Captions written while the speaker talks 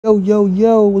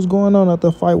Yo, what's going on at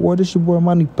the fight war? This your boy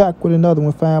Money back with another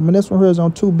one, fam. And this one here is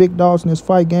on two big dogs in this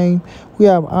fight game. We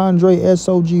have Andre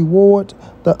SOG Ward,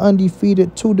 the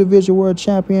undefeated two-division world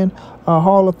champion, a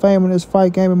Hall of Fame in this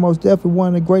fight game, and most definitely one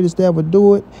of the greatest to ever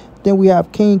do it. Then we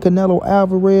have King Canelo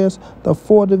Alvarez, the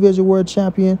four-division world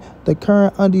champion, the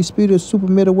current undisputed super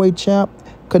middleweight champ.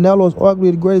 Canelo is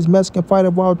arguably the greatest Mexican fighter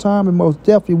of all time and most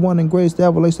definitely one of the greatest to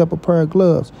ever lace up a pair of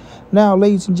gloves. Now,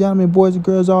 ladies and gentlemen, boys and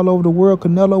girls all over the world,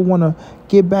 Canelo want to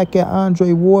get back at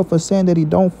Andre Ward for saying that he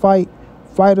don't fight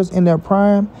fighters in their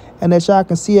prime. And as y'all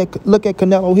can see, look at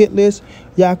Canelo hit list,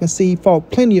 y'all can see he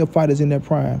fought plenty of fighters in their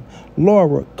prime.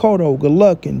 Laura, Cotto,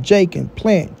 Golovkin, Jakin,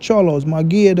 Plant, Cholos,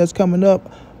 Magia that's coming up.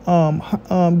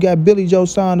 Got Billy Joe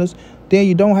Saunders. Then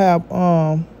you don't have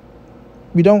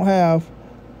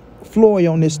Floyd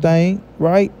on this thing,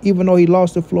 right? Even though he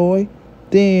lost to Floyd.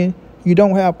 Then you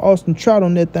don't have Austin Trout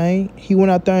on that thing. He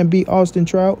went out there and beat Austin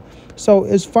Trout. So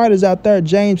it's fighters out there.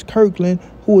 James Kirkland,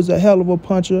 who was a hell of a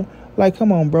puncher. Like,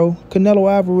 come on, bro. Canelo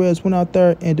Alvarez went out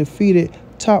there and defeated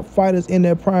top fighters in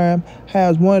their prime.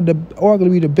 Has one of the,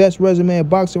 arguably the best resume in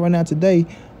boxing right now today.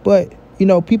 But, you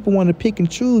know, people want to pick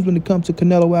and choose when it comes to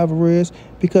Canelo Alvarez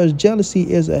because jealousy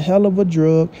is a hell of a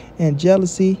drug. And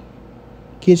jealousy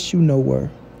gets you nowhere.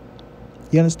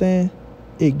 You understand?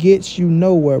 It gets you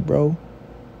nowhere, bro.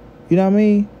 You know what I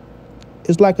mean?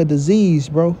 It's like a disease,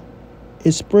 bro.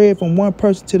 It's spread from one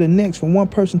person to the next, from one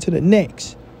person to the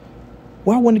next.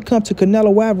 Why when it comes to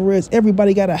Canelo Alvarez,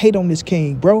 everybody got to hate on this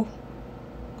king, bro?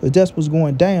 Because that's what's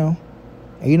going down.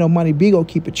 And you know, Money B go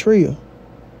keep it real.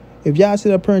 If y'all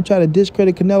sit up here and try to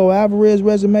discredit Canelo Alvarez's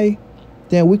resume,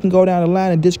 then we can go down the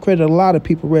line and discredit a lot of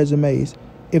people's resumes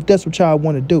if that's what y'all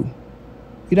want to do.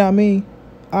 You know what I mean?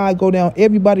 I go down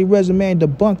everybody's resume and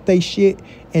debunk they shit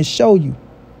and show you.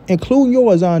 Including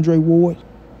yours, Andre Ward.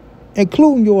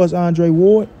 Including yours, Andre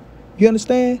Ward. You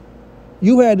understand?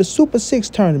 You had the Super 6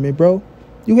 tournament, bro.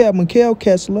 You had Mikhail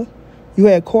Kessler. You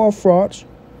had Carl Froch,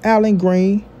 Alan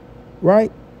Green,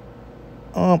 right?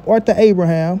 Arthur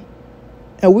Abraham.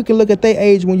 And we can look at their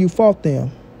age when you fought them,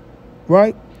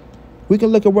 right? We can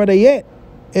look at where they at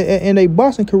in their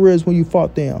boxing careers when you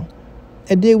fought them.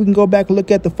 And then we can go back and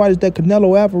look at the fighters that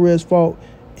Canelo Alvarez fought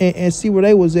and see where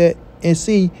they was at and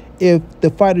see if the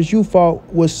fighters you fought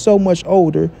was so much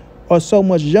older or so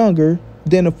much younger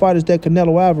than the fighters that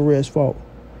Canelo Alvarez fought.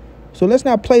 So let's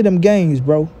not play them games,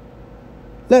 bro.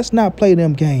 Let's not play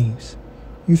them games.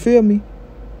 You feel me?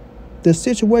 The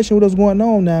situation with what's going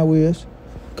on now is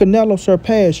Canelo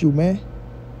surpassed you, man.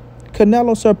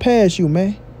 Canelo surpassed you,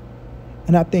 man.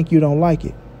 And I think you don't like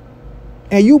it.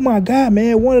 And you my guy,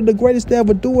 man. One of the greatest to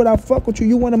ever do it. I fuck with you.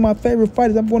 You one of my favorite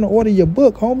fighters. I'm going to order your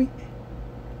book, homie.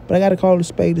 But I got to call a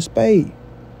spade a spade.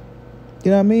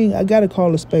 You know what I mean? I got to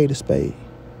call a spade a spade.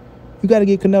 You got to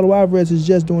get Canelo Alvarez is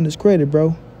just doing his credit,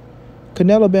 bro.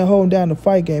 Canelo been holding down the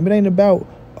fight game. It ain't about,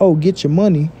 oh, get your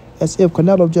money. As if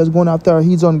Canelo just going out there,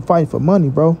 he's only fighting for money,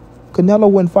 bro.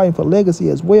 Canelo wasn't fighting for legacy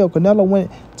as well. Canelo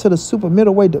went to the super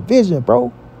middleweight division,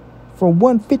 bro. From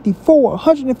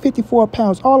 154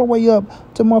 pounds all the way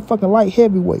up to motherfucking light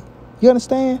heavyweight. You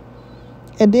understand?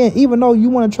 And then even though you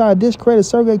want to try to discredit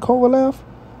Sergey Kovalev,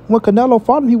 when Canelo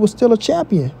fought him, he was still a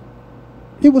champion.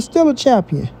 He was still a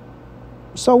champion.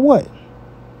 So what?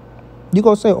 You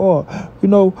gonna say, oh, you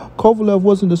know, Kovalev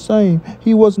wasn't the same.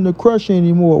 He wasn't the crusher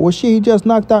anymore. Well, shit, he just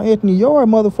knocked out Anthony Yarde,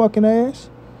 motherfucking ass.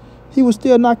 He was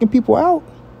still knocking people out.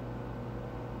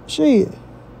 Shit.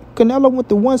 Canelo went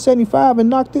to 175 and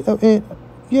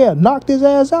knocked his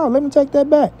ass out. Let me take that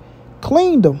back.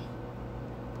 Cleaned him.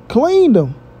 Cleaned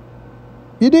him.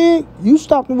 You did? You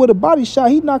stopped him with a body shot.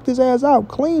 He knocked his ass out.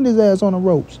 Cleaned his ass on the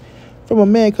ropes. From a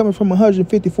man coming from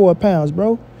 154 pounds,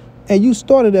 bro. And you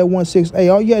started at 168.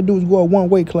 All you had to do was go up one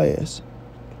weight class.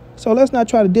 So let's not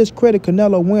try to discredit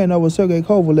Canelo win over Sergey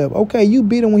Kovalev. Okay, you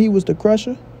beat him when he was the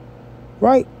crusher.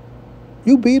 Right?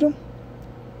 You beat him.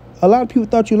 A lot of people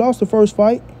thought you lost the first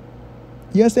fight.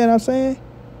 You understand what I'm saying?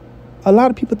 A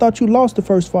lot of people thought you lost the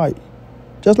first fight.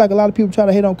 Just like a lot of people try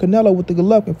to hate on Canelo with the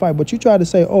Golovkin fight. But you try to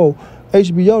say, oh,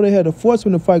 HBO, they had to force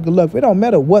him to fight Golovkin. It don't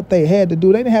matter what they had to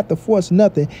do. They didn't have to force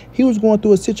nothing. He was going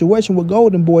through a situation with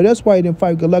Golden Boy. That's why he didn't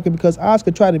fight Golovkin, because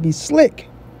Oscar tried to be slick.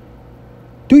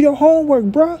 Do your homework,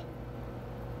 bruh.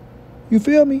 You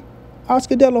feel me?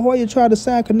 Oscar De La Hoya tried to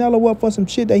sign Canelo up for some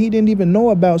shit that he didn't even know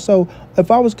about. So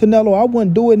if I was Canelo, I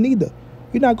wouldn't do it neither.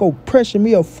 You're not going to pressure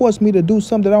me or force me to do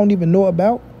something that I don't even know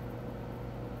about.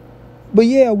 But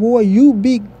yeah, boy, you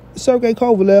beat Sergey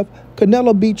Kovalev.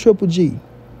 Canelo beat Triple G.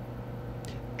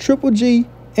 Triple G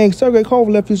and Sergey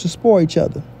Kovalev used to spar each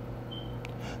other.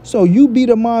 So you beat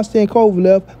a monster in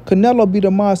Kovalev, Canelo beat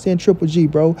a monster in Triple G,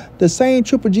 bro. The same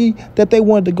Triple G that they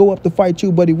wanted to go up to fight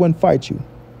you, but he wouldn't fight you.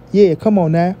 Yeah, come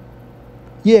on now.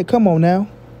 Yeah, come on now.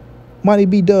 Monty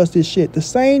B does this shit. The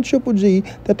same Triple G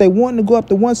that they wanted to go up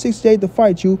to 168 to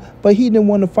fight you, but he didn't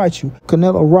want to fight you.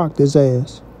 Canelo rocked his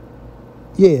ass.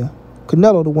 Yeah,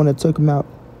 Canelo the one that took him out.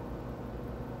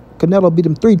 Canelo beat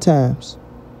him 3 times.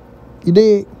 You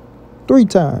did? 3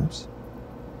 times.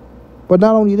 But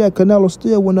not only that, Canelo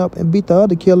still went up and beat the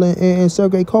other killer in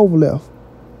Sergey Kovalev.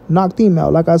 Knocked him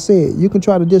out. Like I said, you can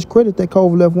try to discredit that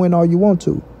Kovalev win all you want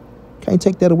to. Can't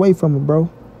take that away from him, bro.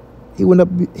 He went up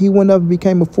and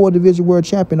became a 4-division world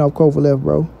champion off Kovalev,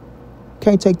 bro.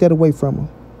 Can't take that away from him.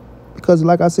 Because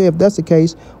like I said, if that's the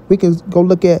case, we can go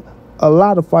look at a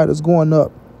lot of fighters going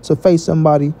up to face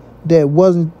somebody that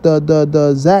wasn't the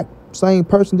exact same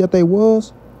person that they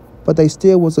was, but they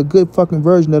still was a good fucking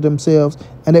version of themselves,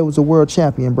 and they was a world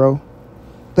champion, bro.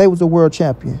 They was a world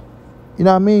champion. You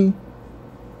know what I mean?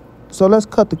 So let's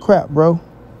cut the crap, bro.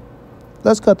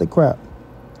 Let's cut the crap.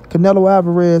 Canelo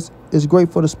Alvarez is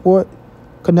great for the sport.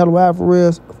 Canelo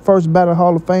Alvarez, first battle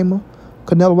Hall of Famer.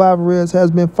 Canelo Alvarez has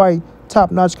been fighting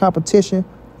top-notch competition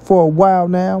for a while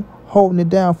now, holding it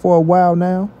down for a while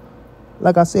now.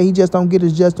 Like I said, he just don't get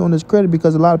his just on his credit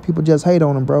because a lot of people just hate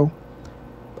on him, bro.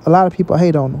 A lot of people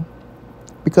hate on him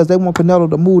because they want Canelo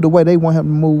to move the way they want him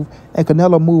to move, and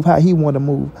Canelo move how he want to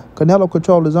move. Canelo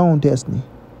controlled his own destiny.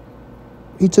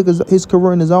 He took his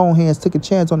career in his own hands, took a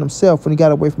chance on himself when he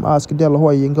got away from Oscar De La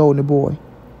Hoya and Golden Boy.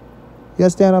 You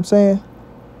understand what I'm saying?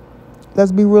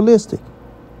 Let's be realistic.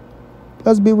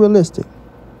 Let's be realistic.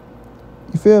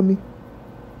 You feel me?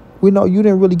 We know you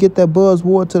didn't really get that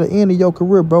buzzword to the end of your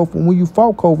career, bro, from when you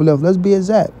fought Kovalev. Let's be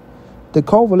exact. The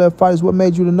Kovalev fight is what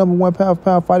made you the #1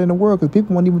 pound-for-pound fighter in the world, because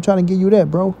people weren't even trying to give you that,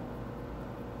 bro.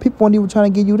 People weren't even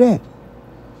trying to give you that.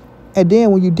 And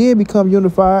then when you did become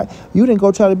unified, you didn't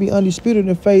go try to be undisputed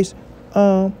and face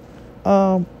the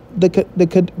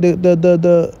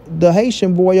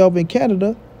Haitian boy over in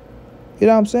Canada. You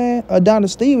know what I'm saying?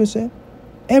 Adonis Stevenson.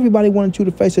 Everybody wanted you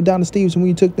to face Adonis Stevenson when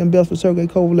you took them belts for Sergey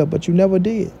Kovalev, but you never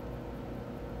did.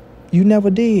 You never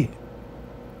did.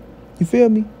 You feel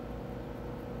me?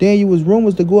 Then you was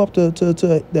rumors to go up to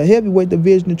the heavyweight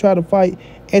division to try to fight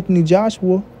Anthony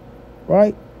Joshua,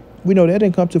 right? We know that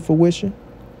didn't come to fruition.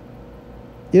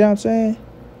 You know what I'm saying?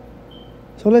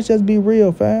 So let's just be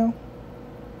real, fam.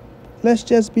 Let's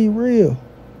just be real.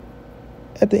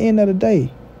 At the end of the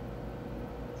day,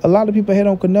 a lot of people hate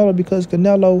on Canelo because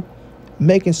Canelo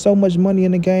making so much money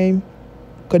in the game.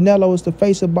 Canelo is the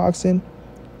face of boxing.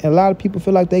 And a lot of people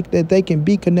feel like that they can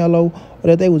beat Canelo, or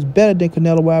that they was better than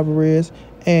Canelo Alvarez.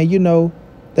 And, you know,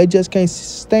 they just can't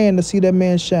stand to see that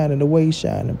man shining the way he's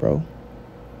shining, bro.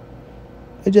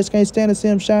 They just can't stand to see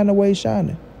him shining the way he's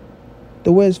shining.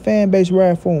 The way his fan base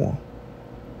ride for him.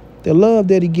 The love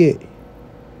that he get.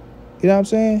 You know what I'm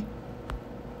saying?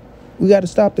 We got to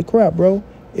stop the crap, bro.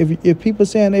 If people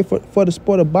saying they for the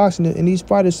sport of boxing, and these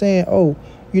fighters saying, oh,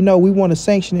 you know, we want to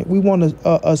sanction it. We want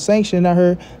a sanction out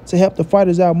here to help the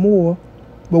fighters out more.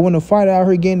 But when the fighter out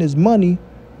here getting his money,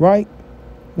 right?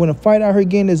 When a fighter out here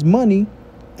getting his money,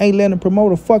 ain't letting the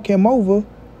promoter fuck him over,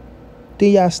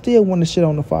 then y'all still want to shit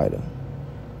on the fighter.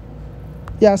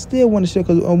 Y'all still want to shit,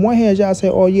 because on one hand, y'all say,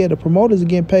 oh yeah, the promoters are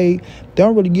getting paid. They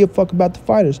don't really give a fuck about the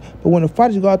fighters. But when the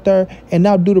fighters go out there and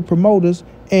now do the promoters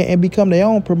and become their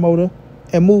own promoter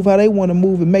and move how they want to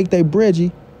move and make their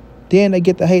bridgie, then they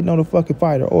get to hating on the fucking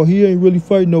fighter. Or he ain't really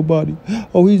fighting nobody.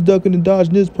 Oh, he's ducking and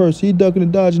dodging this person. He ducking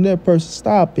and dodging that person.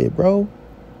 Stop it, bro.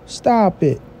 Stop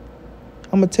it.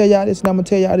 I'm going to tell y'all this and I'm going to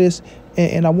tell y'all this,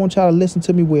 and I want y'all to listen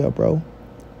to me well, bro.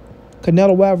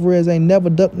 Canelo Alvarez ain't never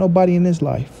ducked nobody in his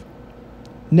life.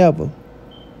 Never.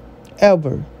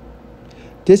 Ever.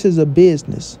 This is a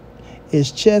business.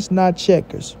 It's chess, not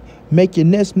checkers. Make your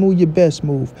next move your best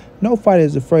move. No fighter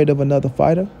is afraid of another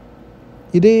fighter.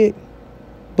 You did?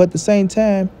 But at the same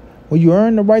time, when you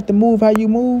earn the right to move how you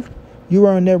move, you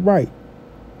earn that right.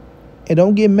 And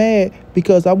don't get mad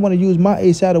because I want to use my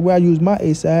A side the way I use my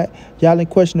A side. Y'all didn't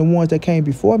question the ones that came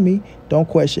before me. Don't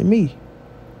question me.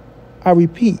 I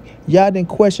repeat, y'all didn't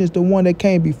question the one that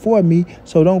came before me,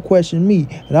 so don't question me.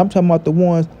 And I'm talking about the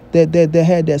ones that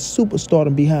had that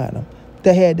superstardom behind them,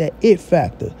 that had that it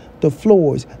factor. The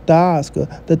Floyds, the Oscar,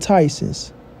 the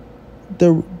Tysons,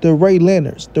 the Ray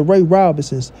Leonards, the Ray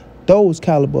Robinsons, those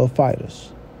caliber of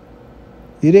fighters.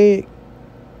 You dig?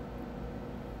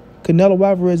 Canelo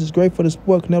Alvarez is great for the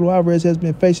sport. Canelo Alvarez has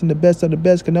been facing the best of the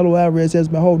best. Canelo Alvarez has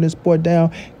been holding this sport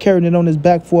down, carrying it on his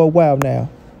back for a while now.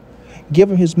 Give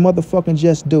him his motherfucking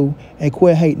just due and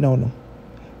quit hating on him.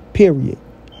 Period.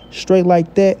 Straight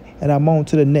like that, and I'm on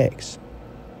to the next.